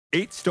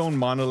8 stone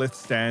monoliths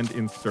stand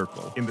in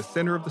circle. In the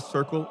center of the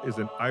circle is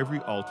an ivory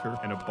altar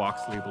and a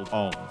box labeled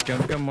Alm.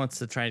 Gum Gum wants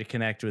to try to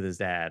connect with his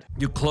dad.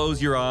 You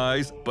close your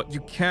eyes, but you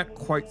can't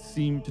quite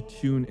seem to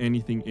tune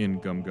anything in,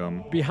 Gum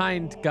Gum.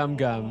 Behind Gum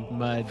Gum,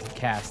 Mud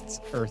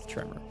casts Earth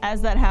Tremor.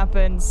 As that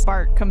happens,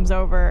 Bart comes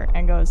over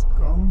and goes,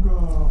 Gum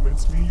Gum,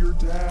 it's me, your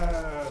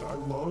dad. I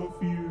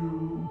love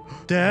you.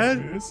 Dad?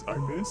 I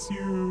miss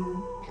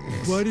you.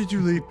 Why did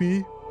you leave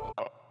me?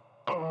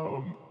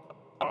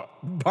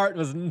 Bart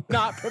was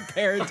not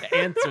prepared to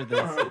answer this.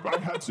 I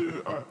had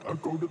to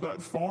go to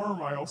that farm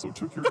I also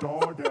took your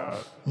dog at.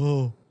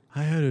 Oh,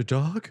 I had a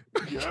dog?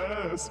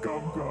 Yes,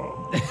 Gum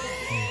Gum.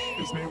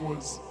 His name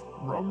was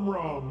Rum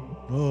Rum.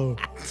 Oh,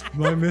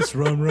 I miss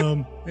Rum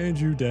Rum. And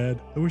you,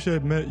 Dad. I wish I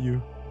had met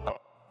you.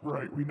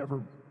 Right, we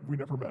never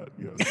met,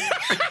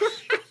 yes.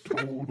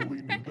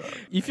 Totally knew that.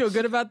 You feel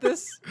good about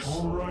this?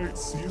 All right,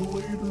 see you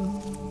later.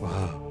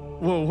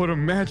 Whoa, what a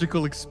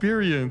magical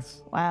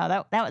experience. wow,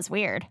 that was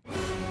weird.